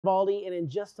Garibaldi, and in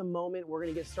just a moment we're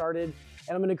going to get started,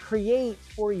 and I'm going to create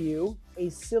for you a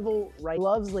civil rights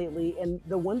gloves lately. And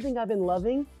the one thing I've been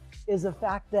loving is the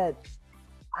fact that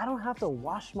I don't have to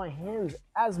wash my hands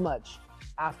as much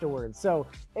afterwards. So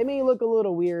it may look a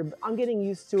little weird, but I'm getting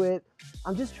used to it.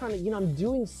 I'm just trying to, I'm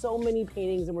doing so many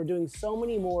paintings and we're doing so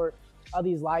many more of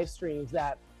these live streams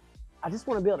that I just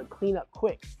want to be able to clean up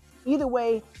quick. Either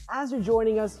way, as you're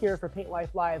joining us here for Paint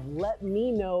Life Live, let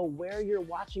me know where you're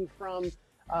watching from.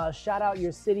 Shout out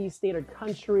your city, state, or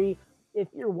country. If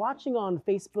you're watching on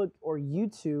Facebook or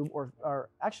YouTube, or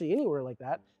actually anywhere like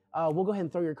that, we'll go ahead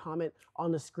and throw your comment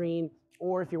on the screen.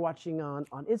 Or if you're watching on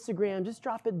Instagram, just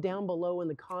drop it down below in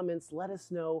the comments. Let us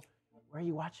know where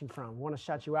you're watching from. We want to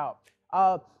shout you out.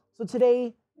 So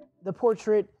today, the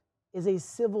portrait is a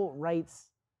civil rights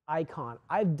icon.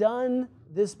 I've done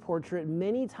this portrait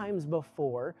many times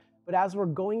before, but as we're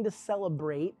going to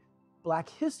celebrate Black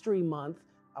History Month,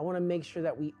 I want to make sure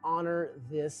that we honor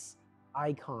this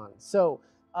icon. So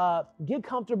get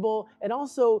comfortable. And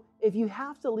also, if you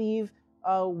have to leave,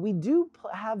 we do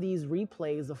have these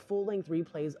replays, the full-length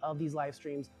replays of these live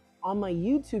streams on my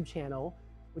YouTube channel,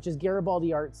 which is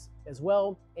Garibaldi Arts as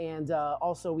well. And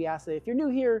also we ask that if you're new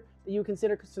here, that you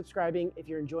consider subscribing if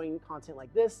you're enjoying content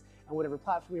like this and whatever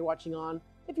platform you're watching on.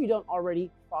 If you don't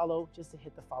already, follow just to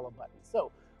hit the follow button.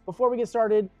 So before we get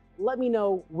started, let me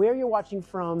know where you're watching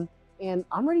from, and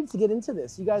I'm ready to get into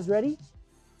this. You guys ready?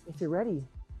 If you're ready,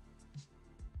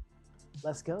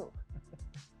 let's go.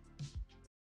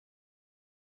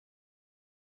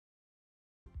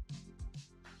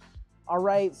 All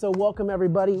right, so welcome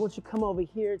everybody. Why don't you come over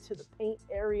here to the paint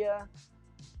area?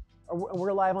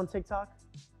 We're live on TikTok.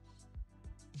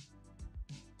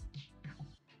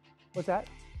 What's that?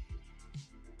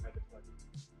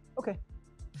 Okay,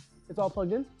 it's all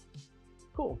plugged in?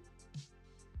 Cool.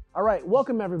 All right,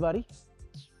 welcome everybody.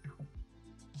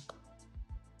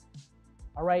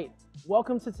 All right,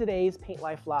 welcome to today's Paint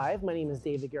Life Live. My name is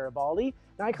David Garibaldi.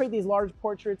 Now I create these large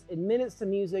portraits in minutes to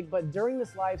music, but during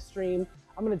this live stream,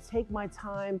 I'm gonna take my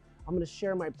time, I'm gonna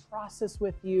share my process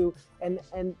with you, and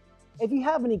if you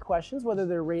have any questions, whether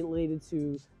they're related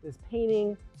to this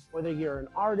painting, whether you're an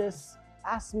artist,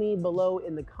 ask me below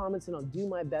in the comments and I'll do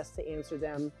my best to answer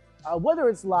them, whether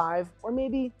it's live or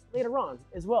maybe later on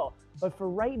as well. But for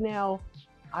right now,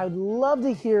 I'd love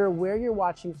to hear where you're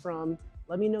watching from.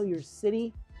 Let me know your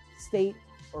city, state,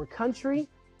 or country.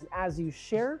 And as you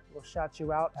share, we'll shout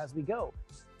you out as we go.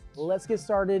 Let's get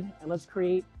started and let's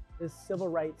create this civil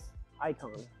rights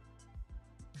icon.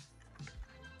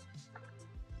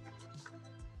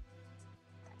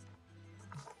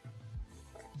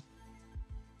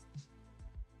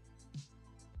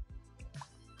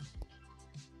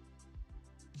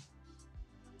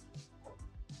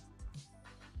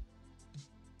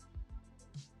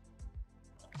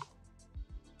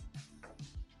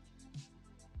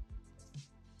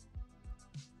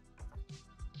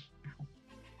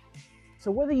 So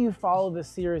whether you follow this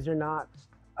series or not,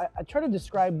 I try to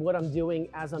describe what I'm doing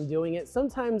as I'm doing it.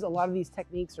 Sometimes a lot of these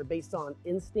techniques are based on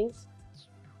instinct.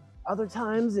 Other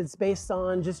times it's based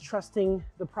on just trusting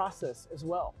the process as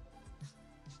well.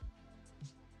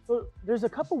 So there's a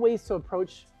couple ways to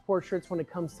approach portraits when it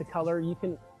comes to color. You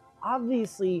can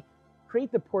obviously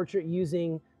create the portrait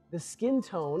using the skin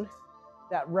tone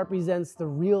that represents the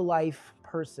real life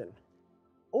person.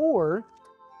 Or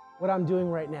what I'm doing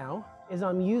right now is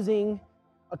I'm using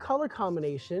a color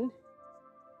combination,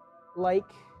 like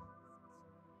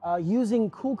using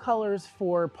cool colors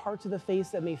for parts of the face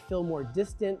that may feel more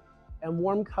distant, and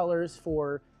warm colors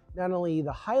for not only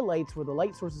the highlights where the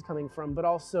light source is coming from, but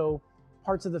also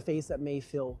parts of the face that may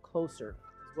feel closer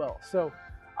as well. So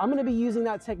I'm gonna be using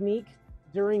that technique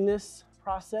during this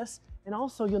process. And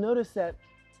also you'll notice that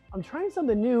I'm trying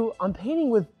something new. I'm painting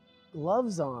with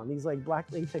gloves on, these like black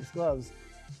latex gloves.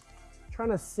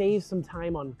 Trying to save some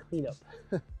time on cleanup.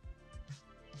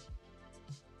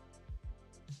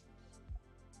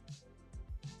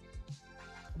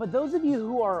 But those of you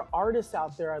who are artists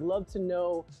out there, I'd love to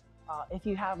know if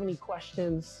you have any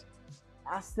questions,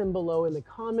 ask them below in the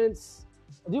comments.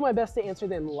 I'll do my best to answer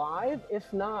them live.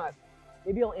 If not,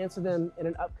 maybe I'll answer them in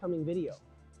an upcoming video.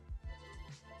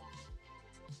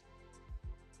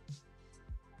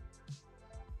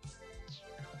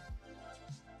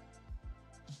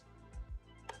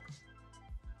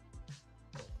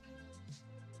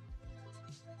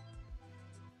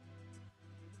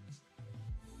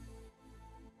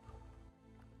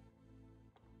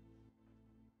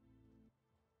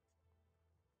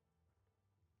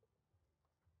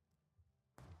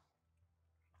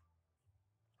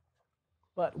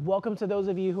 But welcome to those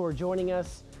of you who are joining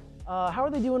us. How are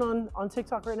they doing on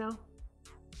TikTok right now?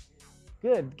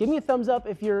 Good. Give me a thumbs up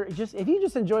if you just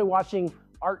enjoy watching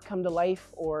art come to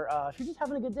life, or if you're just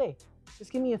having a good day.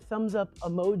 Just give me a thumbs up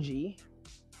emoji.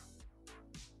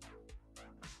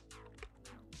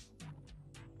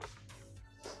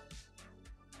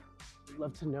 I'd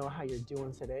love to know how you're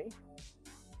doing today.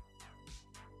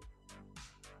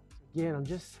 Again, I'm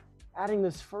just adding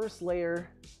this first layer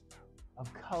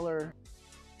of color,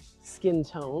 skin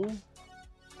tone,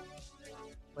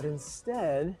 but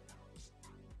instead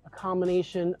a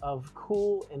combination of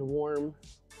cool and warm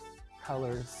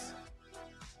colors.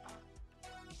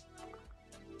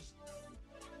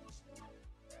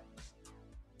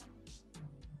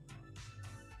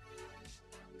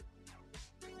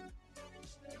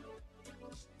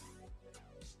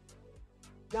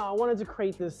 Now, I wanted to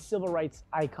create this civil rights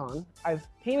icon. I've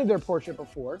painted their portrait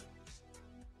before,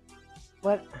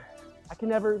 but I can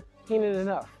never paint it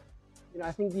enough. You know,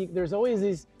 I think there's always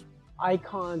these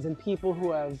icons and people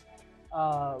who have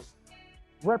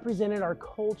represented our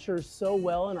culture so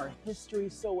well and our history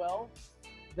so well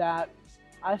that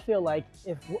I feel like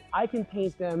if I can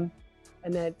paint them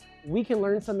and that we can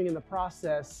learn something in the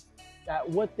process, that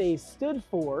what they stood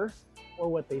for or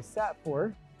what they sat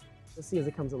for, let's see as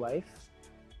it comes to life,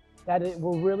 that it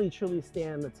will really truly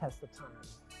stand the test of time.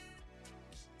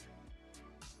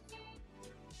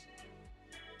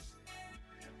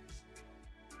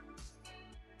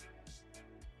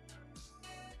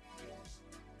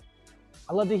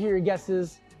 I'd love to hear your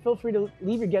guesses. Feel free to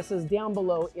leave your guesses down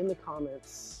below in the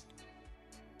comments.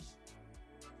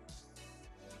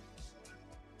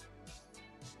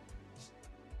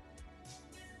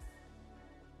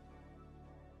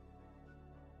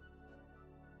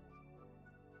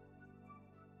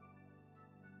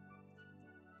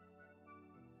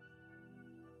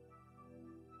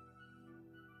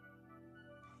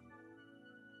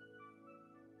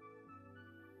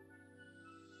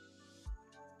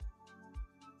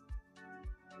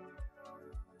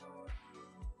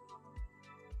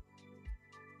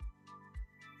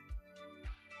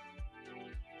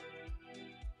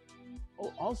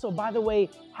 Oh, also, by the way,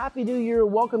 Happy New Year,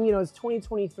 welcome, it's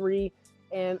 2023,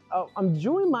 and I'm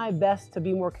doing my best to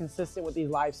be more consistent with these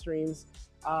live streams.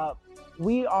 I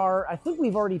think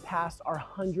we've already passed our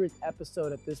 100th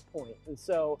episode at this point, and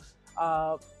so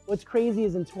what's crazy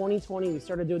is in 2020, we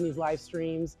started doing these live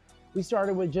streams. We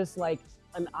started with just like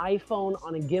an iPhone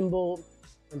on a gimbal,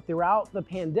 and throughout the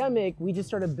pandemic, we just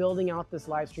started building out this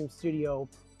live stream studio,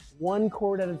 one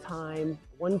cord at a time,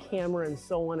 one camera, and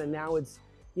so on, and now it's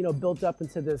built up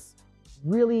into this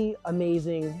really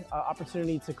amazing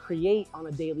opportunity to create on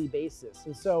a daily basis.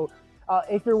 And so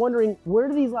if you're wondering, where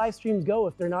do these live streams go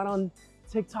if they're not on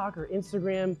TikTok or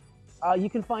Instagram, you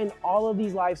can find all of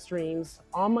these live streams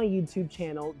on my YouTube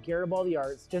channel, Garibaldi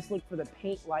Arts. Just look for the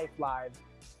Paint Life Live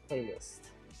playlist.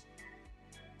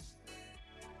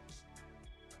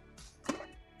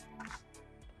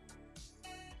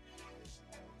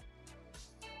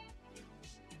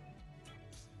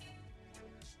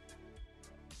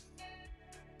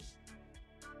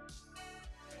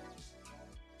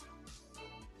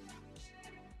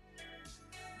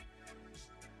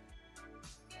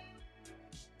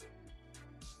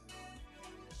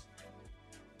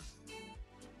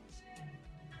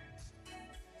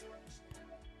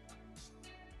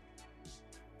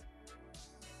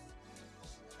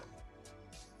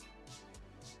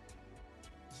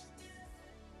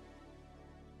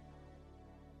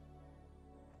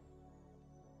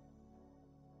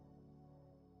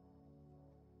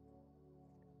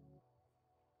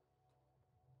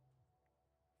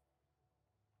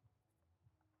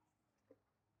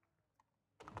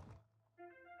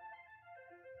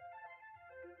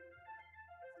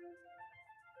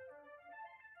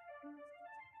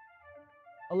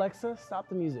 Alexa, stop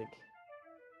the music.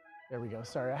 There we go.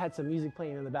 Sorry, I had some music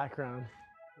playing in the background.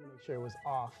 I want to make sure it was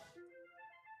off.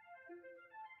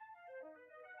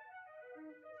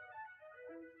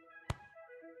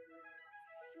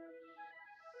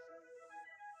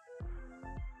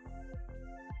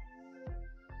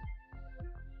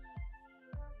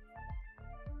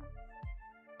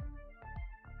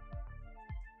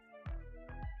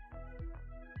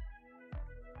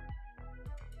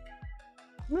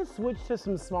 I'm gonna switch to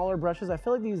some smaller brushes. I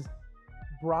feel like these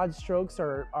broad strokes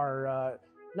are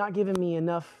not giving me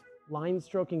enough line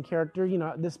stroke and character.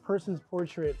 This person's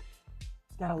portrait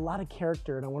has got a lot of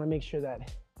character, and I want to make sure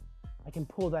that I can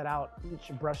pull that out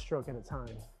each brush stroke at a time.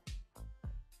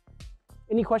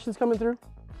 Any questions coming through?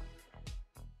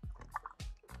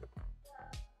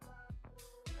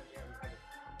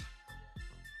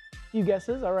 Few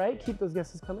guesses, all right. Keep those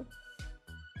guesses coming.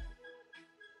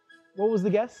 What was the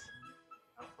guess?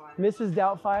 Top 5 Mrs.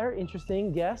 Doubtfire,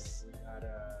 interesting guess.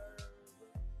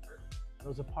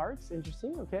 Rosa Parks,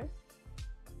 interesting, okay.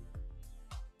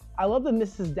 I love the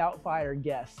Mrs. Doubtfire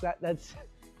guess. That's,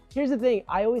 here's the thing,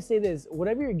 I always say this,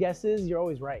 whatever your guess is, you're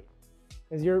always right.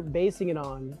 Because you're basing it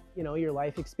on, you know, your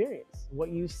life experience,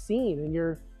 what you've seen, and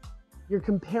you're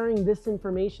comparing this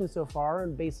information so far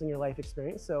and basing your life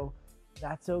experience, so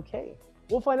that's okay.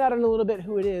 We'll find out in a little bit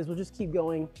who it is, we'll just keep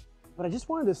going. But I just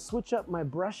wanted to switch up my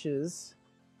brushes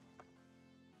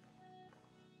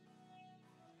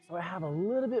so I have a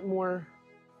little bit more,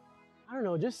 I don't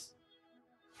know, just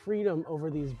freedom over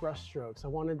these brush strokes. I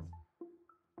feel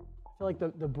like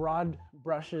the broad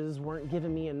brushes weren't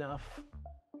giving me enough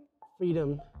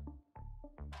freedom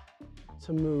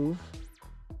to move.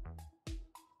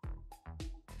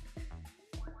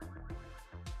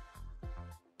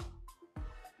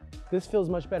 This feels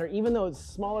much better. Even though it's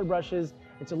smaller brushes,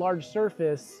 it's a large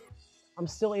surface, I'm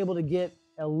still able to get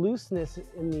a looseness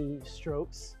in the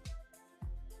strokes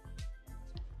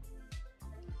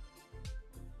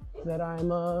that I'm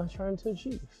trying to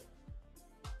achieve.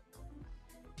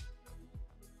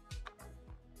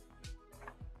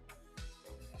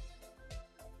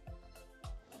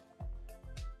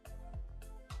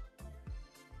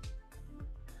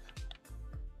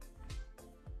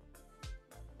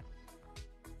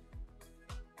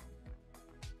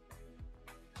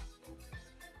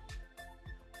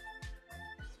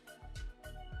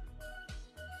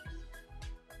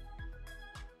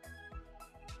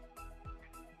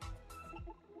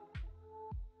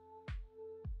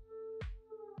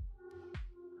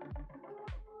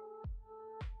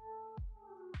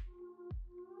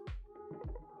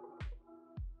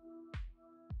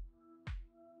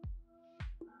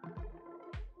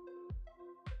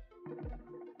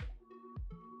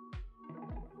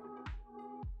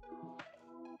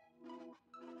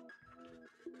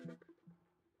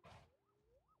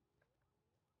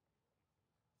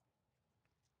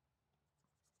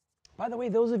 By the way,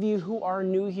 those of you who are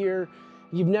new here,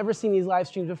 you've never seen these live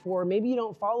streams before, maybe you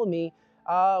don't follow me,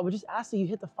 we just ask that you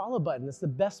hit the follow button. It's the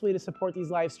best way to support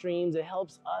these live streams. It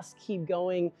helps us keep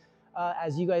going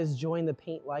as you guys join the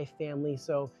Paint Life family.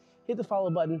 So hit the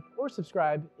follow button or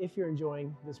subscribe if you're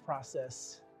enjoying this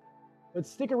process. But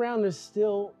stick around, there's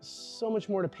still so much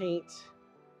more to paint.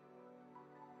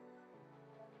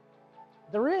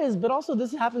 There is, but also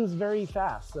this happens very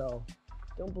fast, so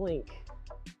don't blink.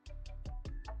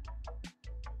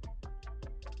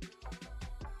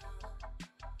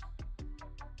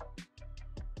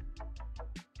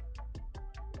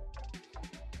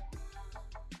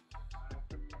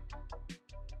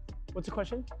 What's the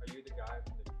question? Are you the guy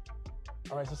from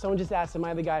the... All right, so someone just asked, am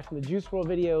I the guy from the Juice WRLD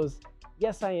videos?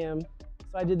 Yes, I am.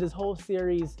 So I did this whole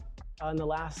series in the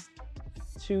last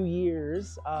 2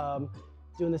 years,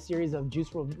 doing the series of Juice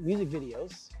WRLD music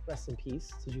videos. Rest in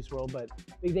peace to Juice WRLD, but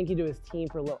big thank you to his team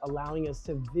for allowing us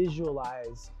to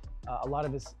visualize a lot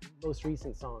of his most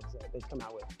recent songs that they've come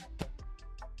out with.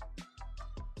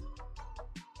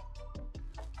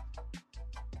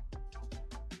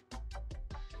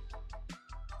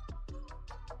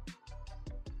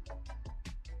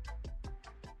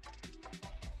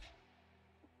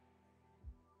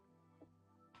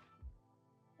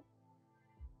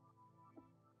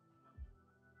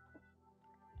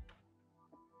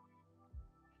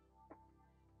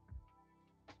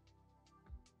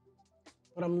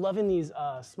 But I'm loving these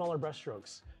smaller brush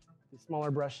strokes, these smaller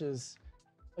brushes.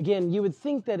 Again, you would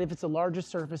think that if it's a larger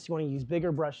surface, you want to use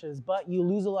bigger brushes, but you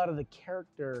lose a lot of the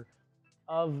character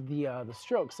of the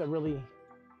strokes that really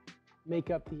make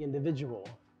up the individual.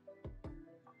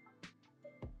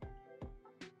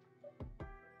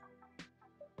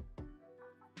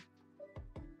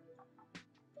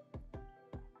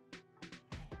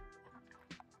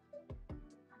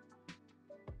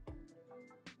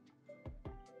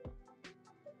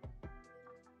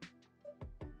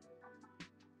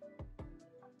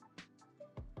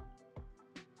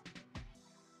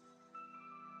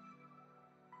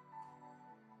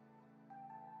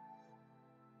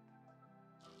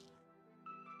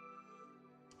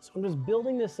 So I'm just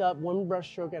building this up one brush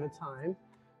stroke at a time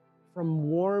from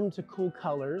warm to cool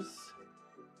colors.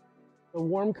 The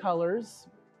warm colors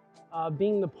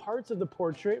being the parts of the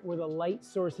portrait where the light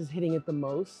source is hitting it the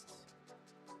most,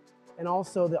 and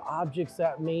also the objects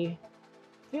that may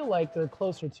feel like they're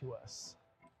closer to us.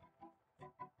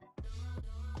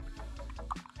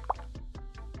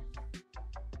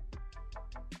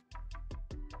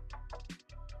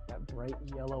 That bright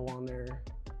yellow on there.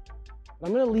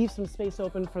 I'm going to leave some space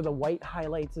open for the white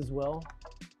highlights as well.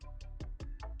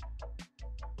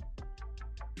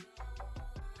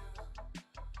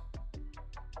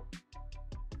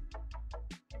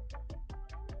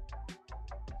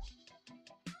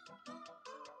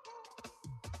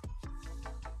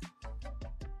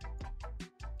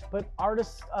 But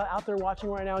artists out there watching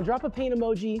right now, drop a paint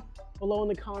emoji below in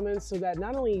the comments so that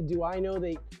not only do I know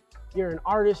that you're an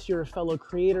artist, you're a fellow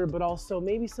creator, but also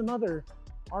maybe some other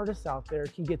artists out there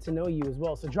can get to know you as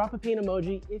well. So drop a paint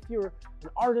emoji if you're an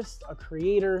artist, a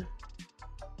creator,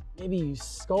 maybe you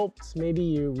sculpt, maybe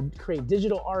you create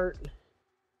digital art.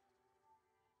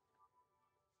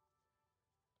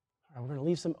 All right, we're gonna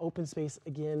leave some open space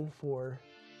again for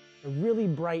the really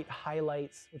bright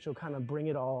highlights, which will kind of bring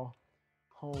it all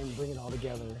home, bring it all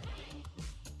together.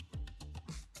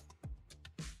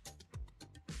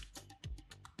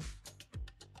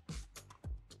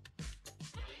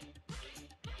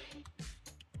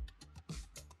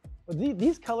 But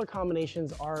these color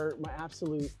combinations are my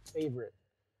absolute favorite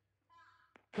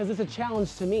because it's a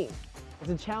challenge to me. It's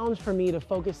a challenge for me to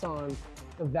focus on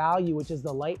the value, which is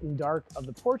the light and dark of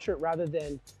the portrait, rather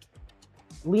than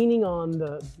leaning on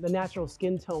the natural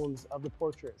skin tones of the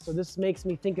portrait. So this makes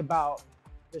me think about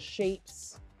the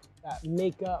shapes that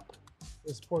make up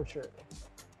this portrait.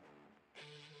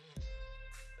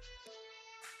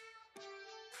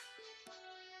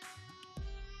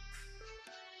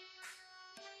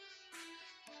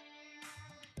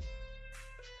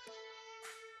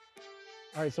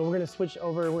 All right, so we're gonna switch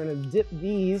over. We're gonna dip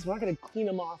these. We're not gonna clean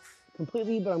them off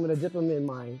completely, but I'm gonna dip them in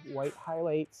my white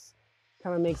highlights.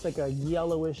 Kind of makes like a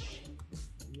yellowish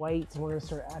white. And we're gonna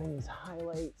start adding these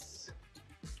highlights.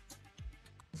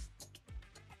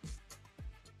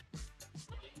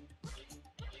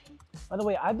 By the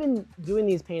way, I've been doing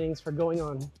these paintings for going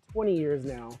on 20 years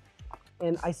now,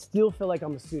 and I still feel like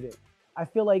I'm a student. I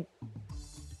feel like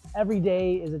every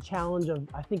day is a challenge of,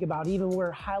 I think about even where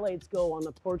highlights go on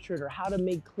the portrait, or how to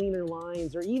make cleaner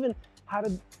lines, or even how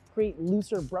to create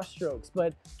looser brushstrokes.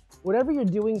 But whatever you're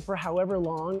doing for however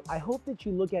long, I hope that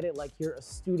you look at it like you're a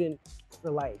student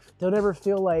for life. Don't ever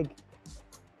feel like,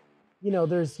 you know,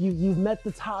 you've met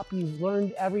the top, you've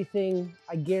learned everything.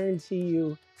 I guarantee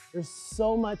you, there's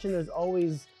so much, and there's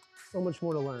always so much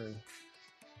more to learn.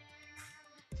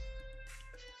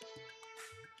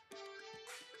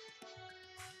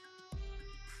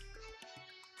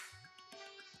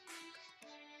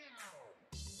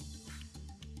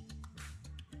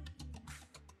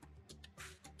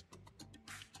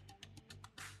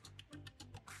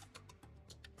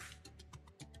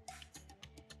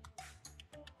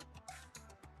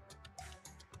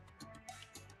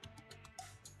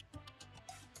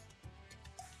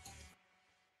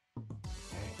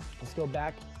 Let's go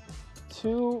back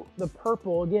to the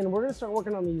purple. Again, we're gonna start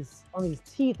working on these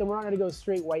teeth, and we're not gonna go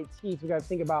straight white teeth. We gotta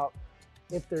think about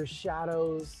if there's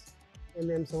shadows in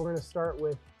them. So we're gonna start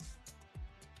with,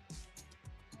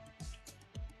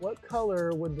 what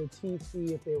color would the teeth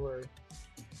be if they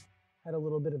had a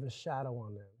little bit of a shadow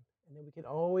on them? And then we can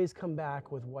always come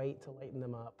back with white to lighten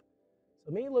them up. So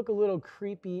it may look a little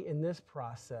creepy in this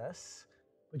process,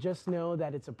 but just know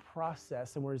that it's a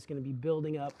process, and we're just gonna be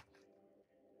building up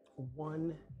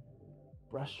one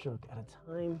brushstroke at a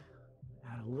time.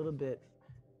 Add a little bit.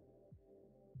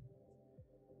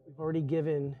 We've already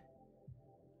given,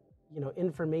 you know,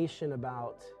 information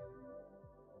about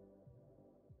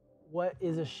what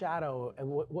is a shadow and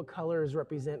what colors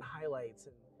represent highlights,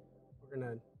 and we're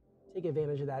gonna take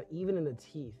advantage of that even in the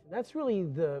teeth. And that's really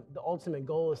the ultimate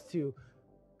goal, is to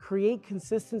create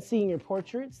consistency in your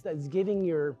portraits that's giving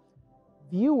your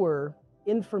viewer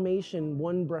information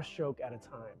one brushstroke at a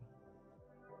time.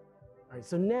 All right,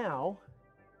 so now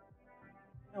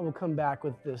we'll come back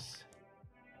with this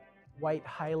white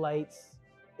highlights.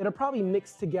 It'll probably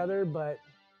mix together, but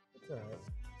it's all right.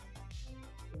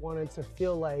 I want it to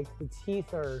feel like the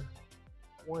teeth are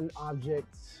one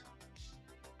object.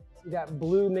 See that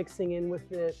blue mixing in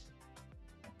with it.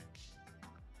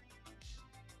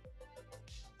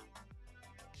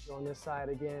 Go on this side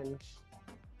again.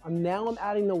 Now I'm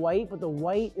adding the white, but the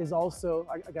white is also,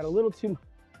 I got a little too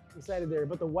excited there,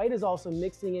 but the white is also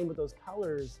mixing in with those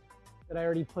colors that I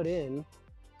already put in.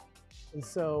 And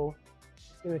so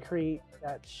it's gonna create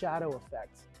that shadow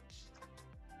effect.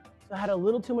 So I had a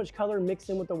little too much color mixed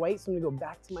in with the white, so I'm gonna go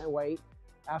back to my white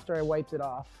after I wiped it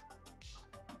off.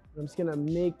 I'm just gonna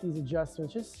make these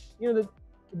adjustments. Just, you know,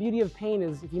 the beauty of paint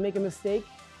is if you make a mistake,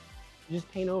 you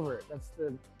just paint over it. That's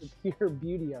the pure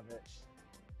beauty of it.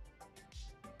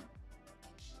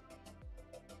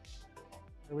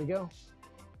 There we go.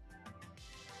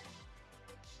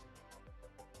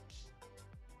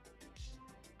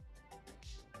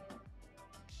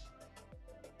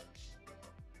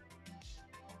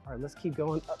 All right, let's keep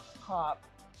going up top.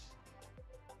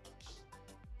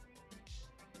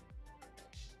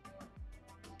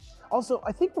 Also,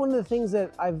 I think one of the things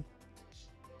that I've,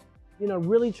 you know,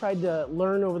 really tried to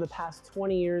learn over the past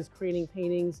 20 years creating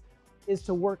paintings is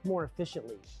to work more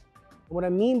efficiently. And what I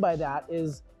mean by that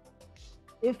is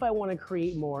if I want to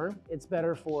create more, it's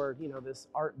better for, this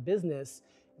art business.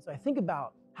 And so I think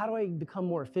about how do I become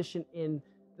more efficient in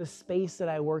the space that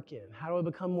I work in? How do I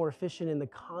become more efficient in the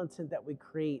content that we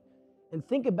create? And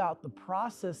think about the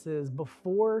processes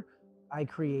before I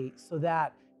create so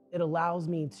that it allows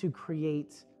me to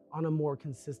create on a more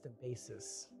consistent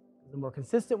basis. The more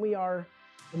consistent we are,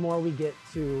 the more we get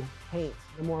to paint,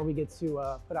 the more we get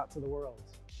to put out to the world.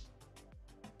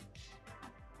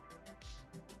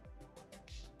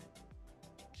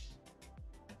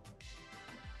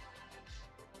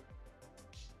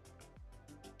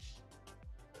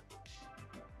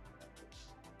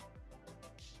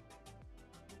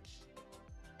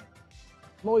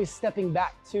 I'm always stepping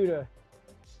back too to,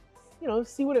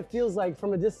 see what it feels like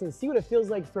from a distance, see what it feels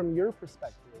like from your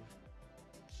perspective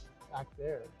back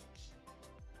there.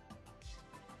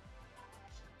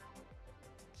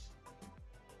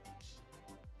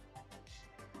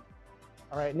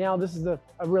 All right, now this is a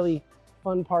really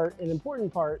fun part, an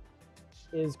important part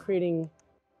is creating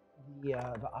the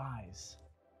eyes.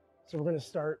 So we're gonna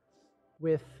start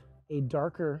with a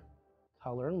darker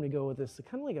color. I'm gonna go with this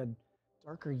kind of like a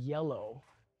darker yellow.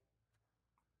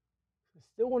 I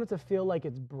still want it to feel like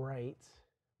it's bright,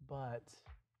 but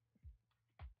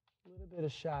a little bit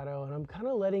of shadow, and I'm kind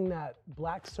of letting that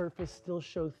black surface still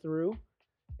show through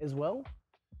as well.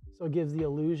 So it gives the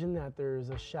illusion that there's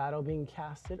a shadow being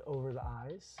casted over the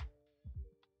eyes.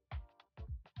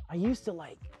 I used to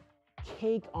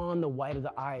cake on the white of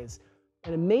the eyes,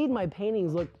 and it made my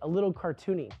paintings look a little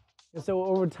cartoony. And so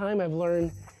over time, I've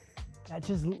learned that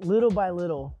just little by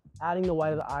little, adding the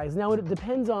white of the eyes. Now it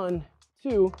depends on,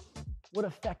 too, what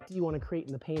effect do you want to create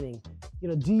in the painting?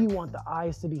 Do you want the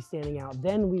eyes to be standing out?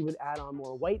 Then we would add on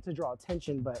more white to draw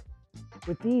attention. But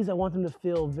with these, I want them to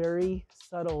feel very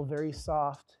subtle, very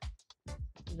soft.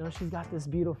 She's got this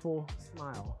beautiful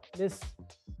smile. This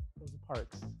goes to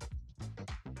Parks.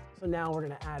 So now we're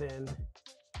gonna add in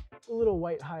a little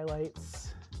white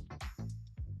highlights.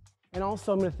 And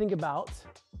also I'm gonna think about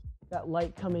that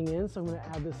light coming in. So I'm gonna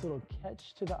add this little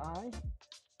catch to the eye.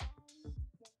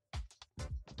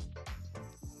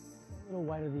 A little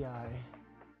white of the eye.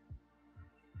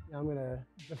 Now I'm gonna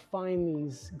define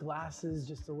these glasses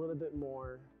just a little bit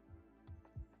more.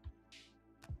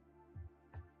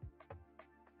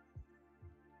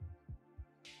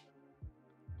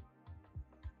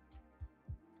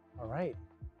 All right,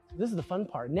 this is the fun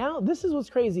part. Now, this is what's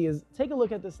crazy is, take a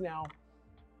look at this now.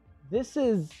 This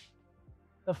is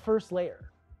the first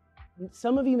layer.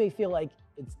 Some of you may feel like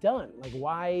it's done. Like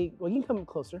why, well, you can come up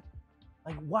closer.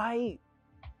 Like why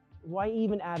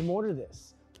even add more to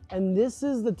this? And this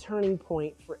is the turning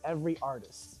point for every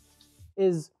artist,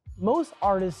 is most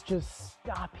artists just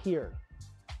stop here.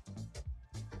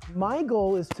 My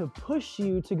goal is to push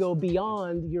you to go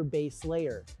beyond your base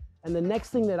layer. And the next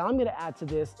thing that I'm gonna add to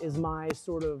this is my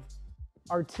sort of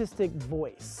artistic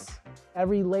voice.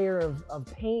 Every layer of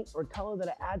paint or color that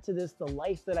I add to this, the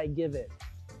life that I give it.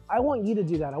 I want you to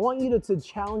do that. I want you to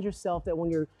challenge yourself that when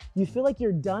you feel like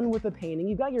you're done with the painting,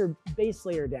 you've got your base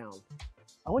layer down.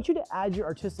 I want you to add your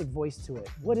artistic voice to it.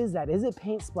 What is that? Is it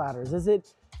paint splatters? Is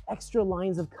it extra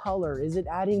lines of color? Is it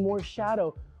adding more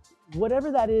shadow?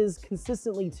 Whatever that is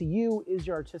consistently to you is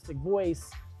your artistic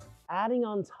voice, adding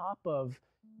on top of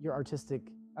your artistic,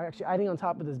 actually adding on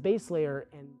top of this base layer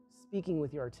and speaking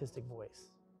with your artistic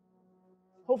voice.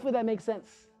 Hopefully that makes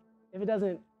sense. If it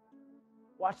doesn't,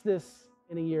 watch this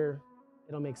in a year,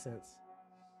 it'll make sense.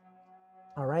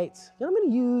 All right, then I'm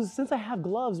gonna use, since I have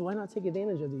gloves, why not take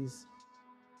advantage of these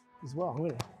as well? I'm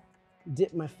gonna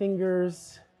dip my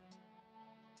fingers.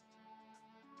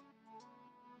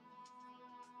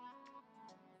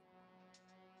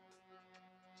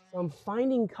 So I'm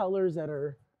finding colors that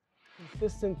are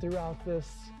consistent throughout this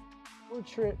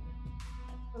portrait,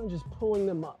 kind of just pulling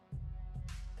them up.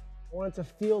 I want it to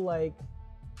feel like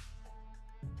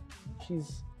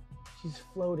she's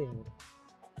floating.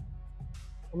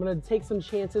 I'm gonna take some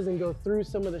chances and go through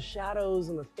some of the shadows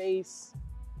on the face.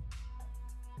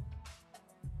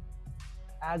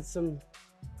 Add some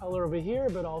color over here,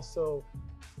 but also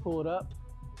pull it up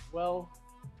as well.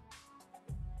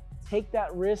 Take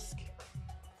that risk.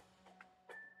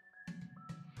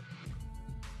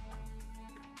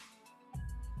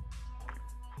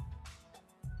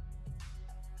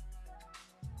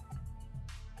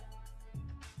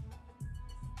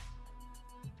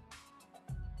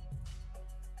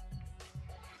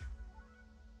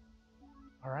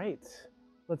 All right,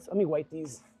 let me wipe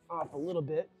these off a little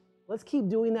bit. Let's keep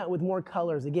doing that with more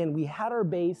colors. Again, we had our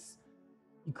base.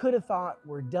 You could have thought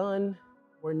we're done.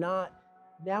 We're not.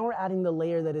 Now we're adding the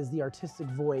layer that is the artistic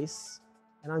voice,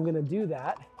 and I'm gonna do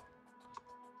that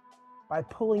by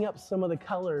pulling up some of the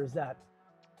colors that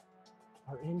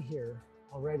are in here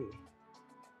already.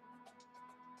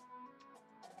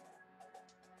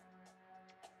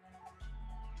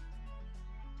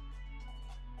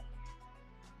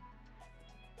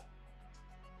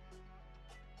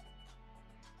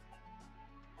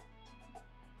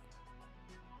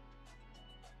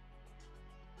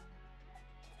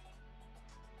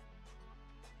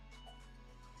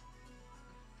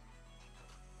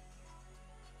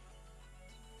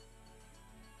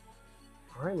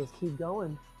 All right, let's keep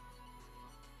going.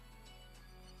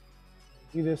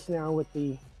 Do this now with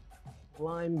the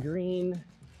lime green.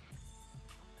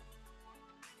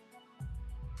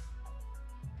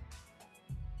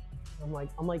 I'm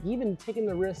like even taking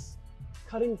the risk,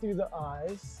 cutting through the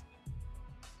eyes.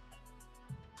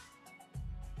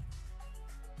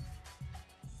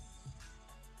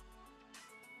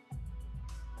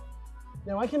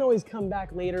 Now I can always come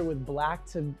back later with black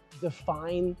to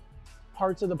define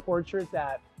parts of the portrait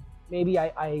that maybe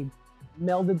I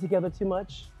melded together too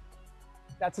much.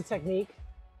 That's a technique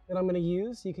that I'm going to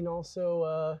use. You can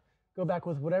also go back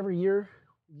with whatever you're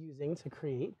using to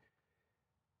create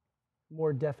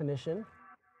more definition.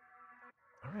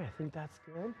 All right, I think that's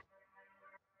good.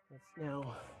 Let's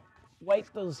now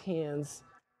wipe those hands.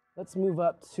 Let's move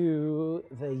up to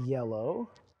the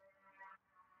yellow.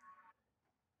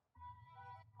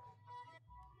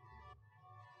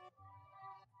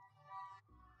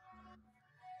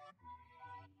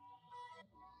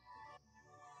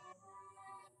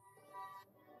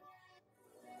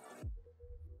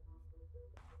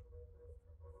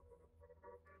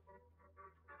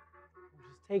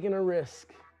 Just taking a risk.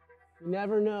 You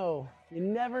never know. You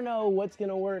never know what's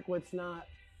gonna work, what's not.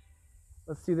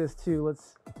 Let's do this too.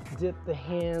 Let's dip the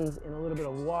hands in a little bit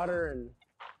of water and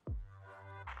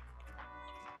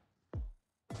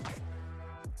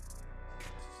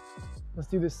let's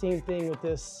do the same thing with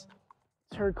this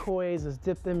turquoise. Let's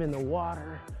dip them in the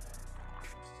water.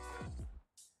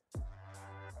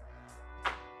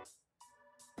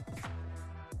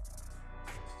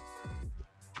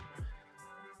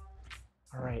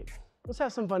 All right, let's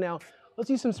have some fun now. Let's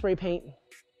use some spray paint.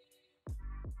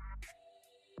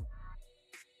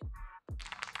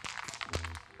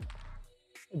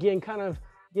 Again, kind of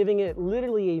giving it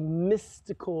literally a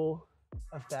mystical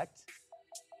effect.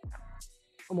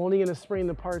 I'm only gonna spray in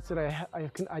the parts that I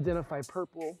can identify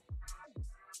purple.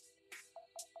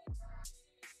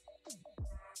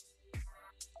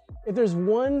 If there's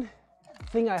one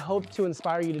thing I hope to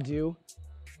inspire you to do,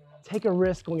 take a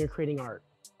risk when you're creating art.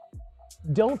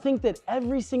 Don't think that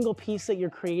every single piece that you're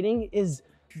creating is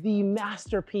the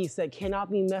masterpiece that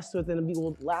cannot be messed with and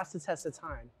will last the test of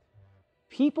time.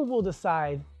 People will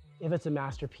decide if it's a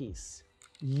masterpiece.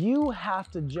 You have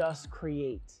to just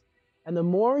create. And the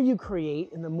more you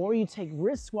create and the more you take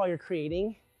risks while you're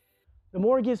creating, the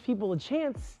more it gives people a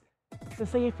chance to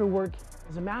say if your work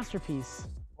is a masterpiece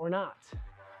or not.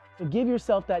 So give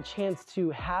yourself that chance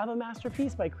to have a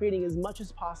masterpiece by creating as much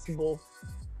as possible.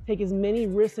 Take as many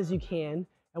risks as you can,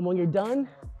 and when you're done,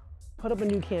 put up a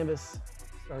new canvas,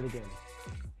 start again.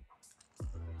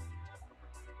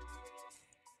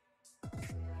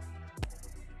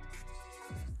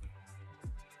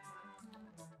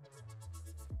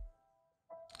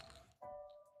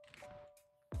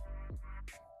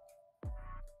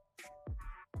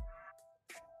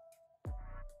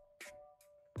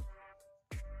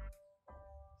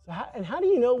 So how do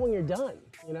you know when you're done?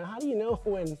 You know, how do you know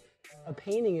when a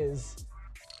painting is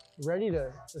ready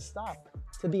to stop?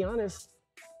 To be honest,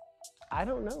 I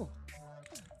don't know.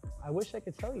 I wish I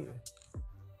could tell you.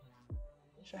 I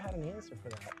wish I had an answer for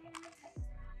that.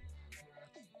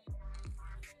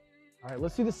 All right,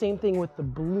 let's do the same thing with the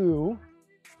blue.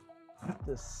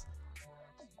 This.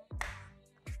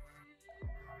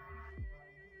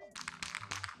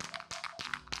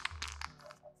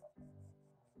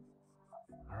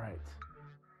 All right.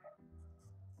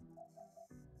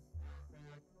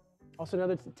 Also,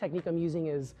 another technique I'm using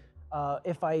is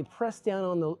if I press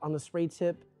down on the spray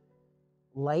tip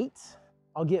light,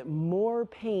 I'll get more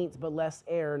paint but less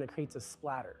air, and it creates a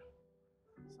splatter.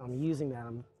 So I'm using that.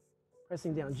 I'm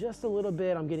pressing down just a little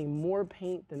bit. I'm getting more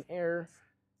paint than air.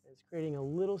 It's creating a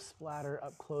little splatter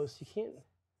up close. You can't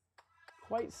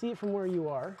quite see it from where you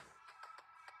are,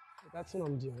 but that's what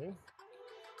I'm doing.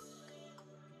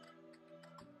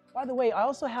 By the way, I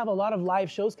also have a lot of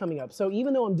live shows coming up. So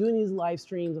even though I'm doing these live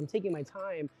streams, I'm taking my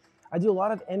time. I do a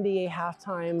lot of NBA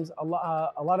halftimes, a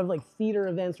lot of like theater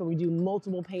events where we do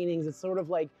multiple paintings. It's sort of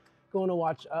like going to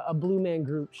watch a Blue Man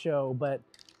Group show, but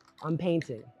I'm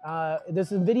painting.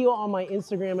 There's a video on my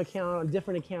Instagram account, on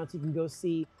different accounts. You can go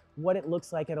see what it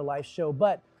looks like at a live show.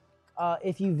 But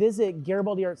if you visit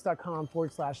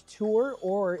garibaldiarts.com/tour,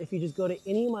 or if you just go to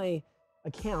any of my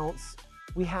accounts,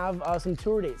 we have some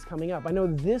tour dates coming up. I know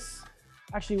this,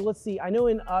 actually, let's see. I know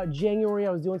in January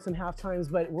I was doing some half times,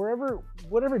 but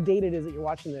whatever date it is that you're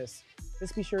watching this,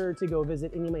 just be sure to go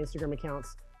visit any of my Instagram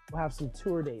accounts. We'll have some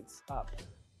tour dates up.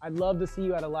 I'd love to see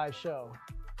you at a live show.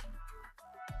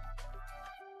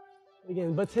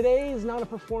 Again, but today is not a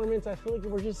performance. I feel like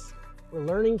we're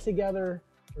learning together.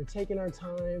 We're taking our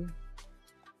time.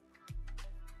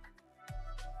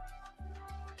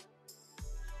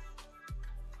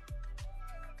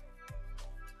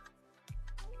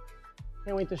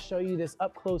 Can't wait to show you this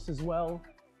up close as well,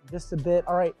 just a bit.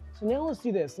 All right, so now let's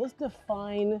do this. Let's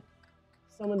define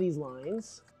some of these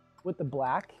lines with the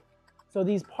black. So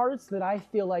these parts that I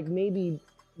feel like maybe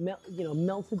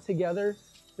melted together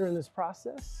during this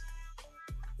process,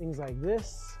 things like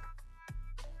this.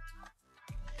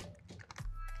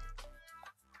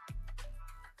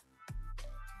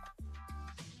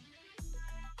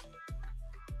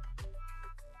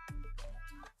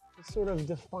 Just sort of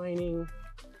defining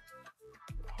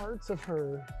parts of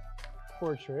her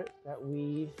portrait that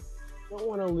we don't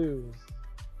want to lose.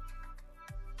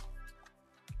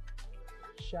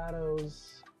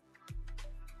 Shadows.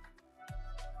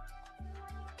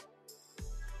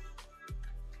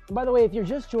 And by the way, if you're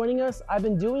just joining us, I've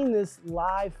been doing this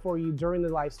live for you during the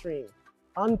live stream.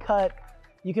 Uncut.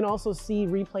 You can also see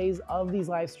replays of these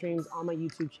live streams on my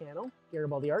YouTube channel,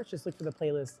 Garibaldi Arts. Just look for the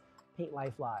playlist Paint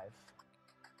Life Live.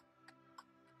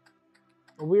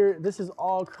 This is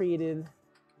all created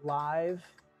live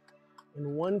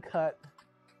in one cut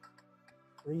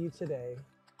for you today.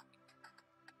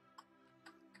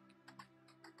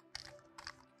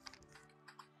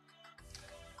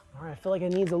 All right, I feel like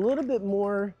it needs a little bit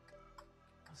more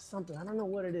of something. I don't know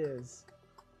what it is.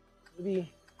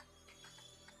 Maybe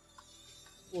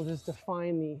we'll just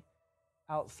define the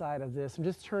outside of this. I'm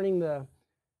just turning the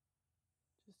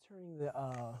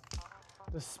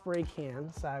spray can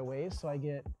sideways so I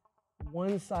get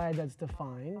one side that's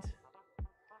defined.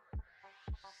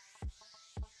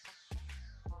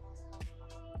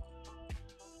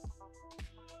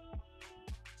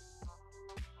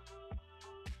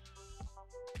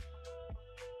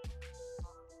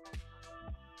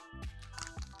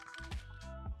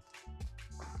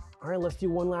 All right, let's do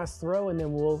one last throw and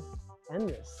then we'll end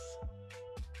this.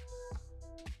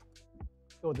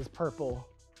 Let's go with this purple.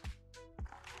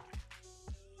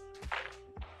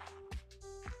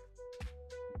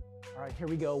 All right, here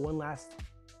we go. One last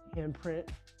handprint.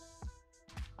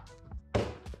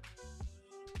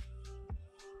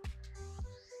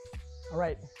 All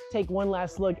right, take one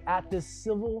last look at this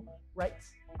civil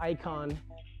rights icon,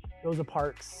 Rosa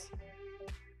Parks.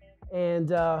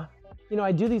 And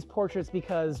I do these portraits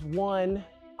because, one,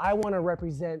 I want to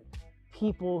represent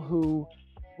people who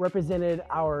represented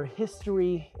our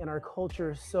history and our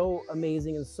culture so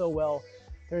amazing and so well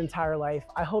their entire life.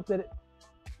 I hope that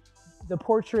the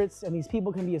portraits and these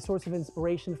people can be a source of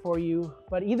inspiration for you.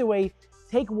 But either way,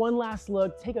 take one last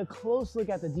look, take a close look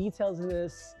at the details of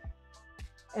this,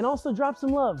 and also drop some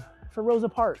love for Rosa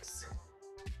Parks.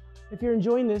 If you're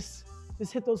enjoying this,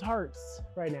 just hit those hearts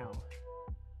right now.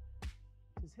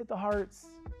 Just hit the hearts.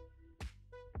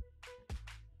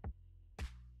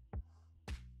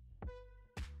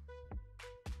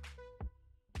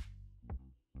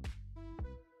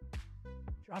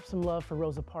 Drop some love for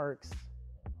Rosa Parks.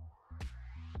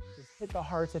 Just hit the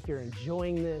hearts if you're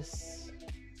enjoying this.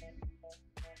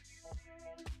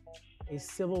 A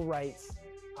civil rights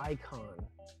icon.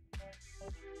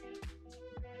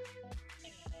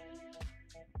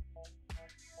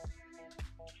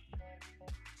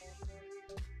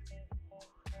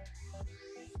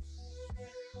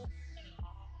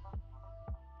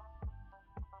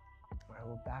 All right,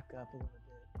 we'll back up a little bit.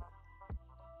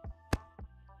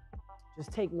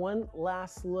 Just take one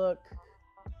last look,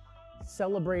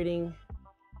 celebrating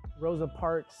Rosa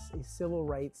Parks, a civil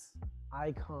rights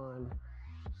icon,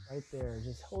 right there.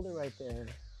 Just hold it right there.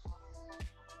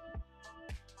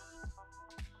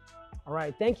 All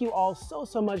right, thank you all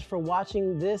so much for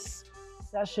watching this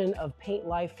session of Paint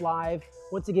Life Live.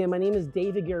 Once again, my name is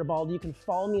David Garibaldi. You can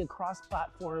follow me across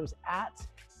platforms at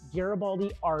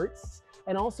Garibaldi Arts.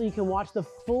 And also you can watch the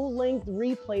full-length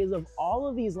replays of all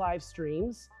of these live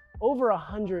streams, over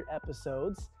 100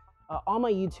 episodes, on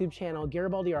my YouTube channel,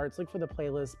 Garibaldi Arts. Look for the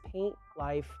playlist, Paint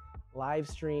Life Live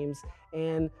Streams.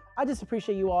 And I just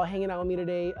appreciate you all hanging out with me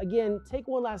today. Again, take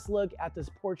one last look at this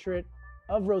portrait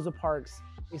of Rosa Parks,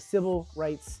 a civil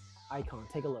rights icon.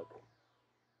 Take a look.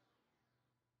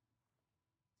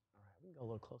 We can go a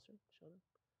little closer, show them.